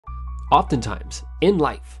Oftentimes, in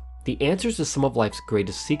life, the answers to some of life's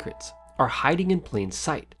greatest secrets are hiding in plain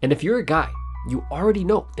sight. And if you're a guy, you already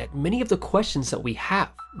know that many of the questions that we have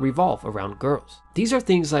revolve around girls. These are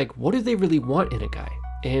things like, what do they really want in a guy?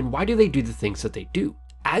 And why do they do the things that they do?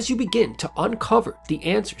 As you begin to uncover the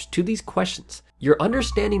answers to these questions, your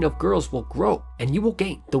understanding of girls will grow and you will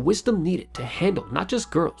gain the wisdom needed to handle not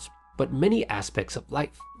just girls, but many aspects of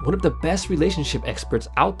life. One of the best relationship experts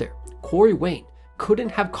out there, Corey Wayne, couldn't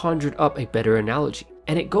have conjured up a better analogy.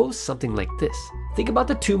 And it goes something like this. Think about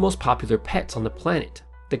the two most popular pets on the planet,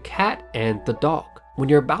 the cat and the dog. When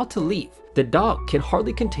you're about to leave, the dog can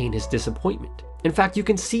hardly contain his disappointment. In fact, you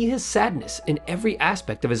can see his sadness in every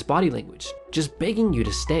aspect of his body language, just begging you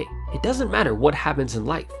to stay. It doesn't matter what happens in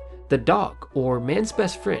life. The dog, or man's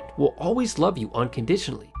best friend, will always love you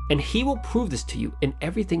unconditionally, and he will prove this to you in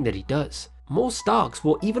everything that he does. Most dogs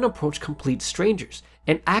will even approach complete strangers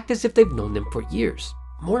and act as if they've known them for years.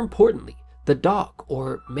 More importantly, the dog,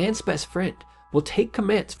 or man's best friend, will take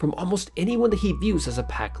commands from almost anyone that he views as a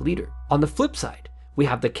pack leader. On the flip side, we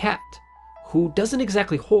have the cat, who doesn't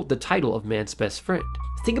exactly hold the title of man's best friend.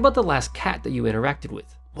 Think about the last cat that you interacted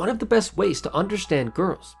with. One of the best ways to understand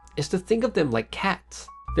girls is to think of them like cats.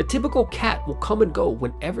 The typical cat will come and go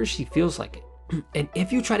whenever she feels like it. And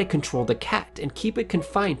if you try to control the cat and keep it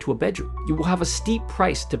confined to a bedroom, you will have a steep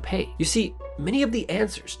price to pay. You see, many of the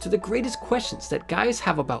answers to the greatest questions that guys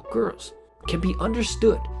have about girls can be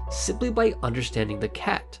understood simply by understanding the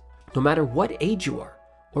cat. No matter what age you are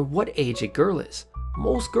or what age a girl is,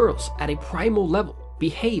 most girls at a primal level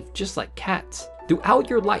behave just like cats. Throughout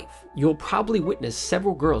your life, you'll probably witness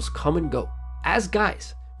several girls come and go. As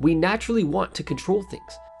guys, we naturally want to control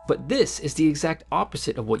things, but this is the exact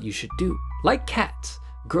opposite of what you should do. Like cats,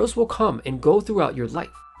 girls will come and go throughout your life,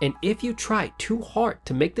 and if you try too hard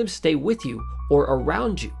to make them stay with you or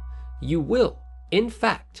around you, you will, in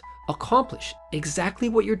fact, accomplish exactly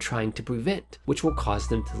what you're trying to prevent, which will cause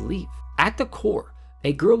them to leave. At the core,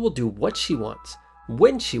 a girl will do what she wants,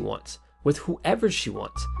 when she wants, with whoever she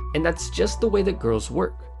wants, and that's just the way that girls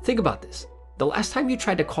work. Think about this. The last time you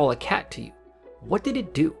tried to call a cat to you, what did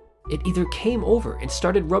it do? It either came over and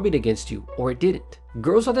started rubbing against you, or it didn't.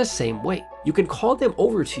 Girls are the same way. You can call them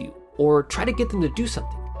over to you or try to get them to do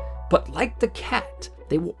something, but like the cat,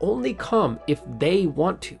 they will only come if they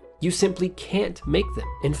want to. You simply can't make them.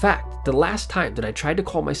 In fact, the last time that I tried to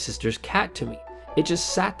call my sister's cat to me, it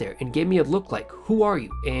just sat there and gave me a look like, who are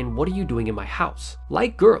you and what are you doing in my house?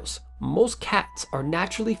 Like girls, most cats are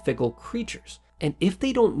naturally fickle creatures. And if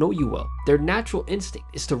they don't know you well, their natural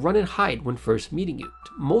instinct is to run and hide when first meeting you.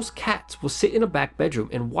 Most cats will sit in a back bedroom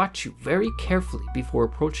and watch you very carefully before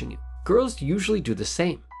approaching you. Girls usually do the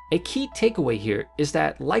same. A key takeaway here is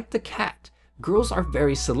that, like the cat, girls are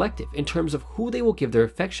very selective in terms of who they will give their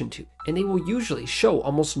affection to, and they will usually show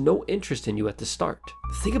almost no interest in you at the start.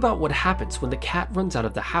 Think about what happens when the cat runs out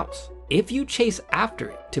of the house. If you chase after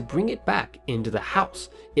it to bring it back into the house,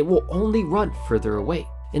 it will only run further away.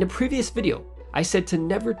 In a previous video, I said to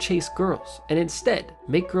never chase girls and instead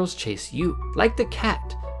make girls chase you. Like the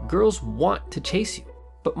cat, girls want to chase you,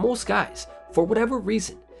 but most guys, for whatever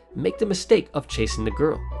reason, make the mistake of chasing the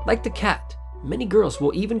girl. Like the cat, many girls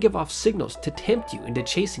will even give off signals to tempt you into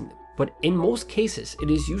chasing them, but in most cases, it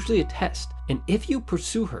is usually a test, and if you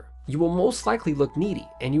pursue her, you will most likely look needy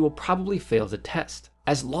and you will probably fail the test.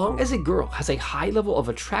 As long as a girl has a high level of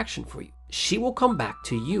attraction for you, she will come back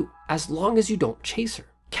to you as long as you don't chase her.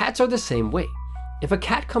 Cats are the same way. If a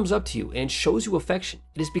cat comes up to you and shows you affection,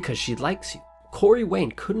 it is because she likes you. Corey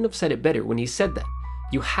Wayne couldn't have said it better when he said that.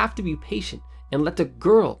 You have to be patient and let the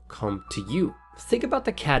girl come to you. Think about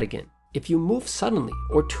the cat again. If you move suddenly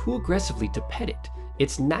or too aggressively to pet it,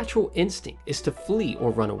 its natural instinct is to flee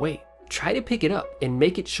or run away. Try to pick it up and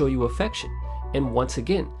make it show you affection, and once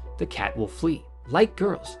again, the cat will flee. Like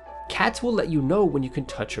girls, cats will let you know when you can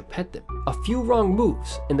touch or pet them. A few wrong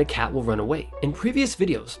moves and the cat will run away. In previous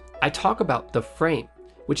videos, I talk about the frame,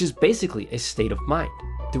 which is basically a state of mind.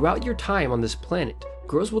 Throughout your time on this planet,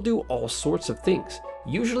 girls will do all sorts of things,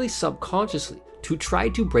 usually subconsciously, to try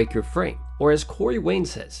to break your frame, or as Corey Wayne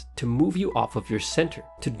says, to move you off of your center.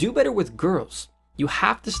 To do better with girls, you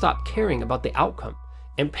have to stop caring about the outcome,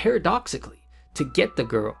 and paradoxically, to get the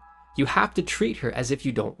girl, you have to treat her as if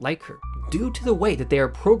you don't like her. Due to the way that they are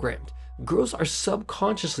programmed, girls are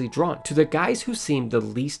subconsciously drawn to the guys who seem the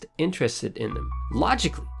least interested in them.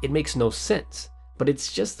 Logically, it makes no sense, but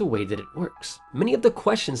it's just the way that it works. Many of the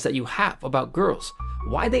questions that you have about girls,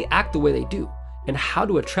 why they act the way they do, and how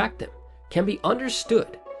to attract them, can be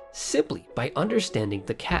understood simply by understanding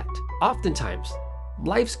the cat. Oftentimes,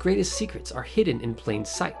 life's greatest secrets are hidden in plain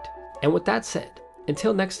sight. And with that said,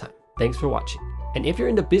 until next time, thanks for watching. And if you're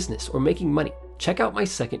into business or making money, check out my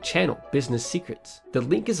second channel, Business Secrets. The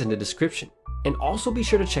link is in the description. And also be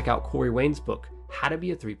sure to check out Corey Wayne's book, How to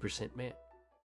Be a 3% Man.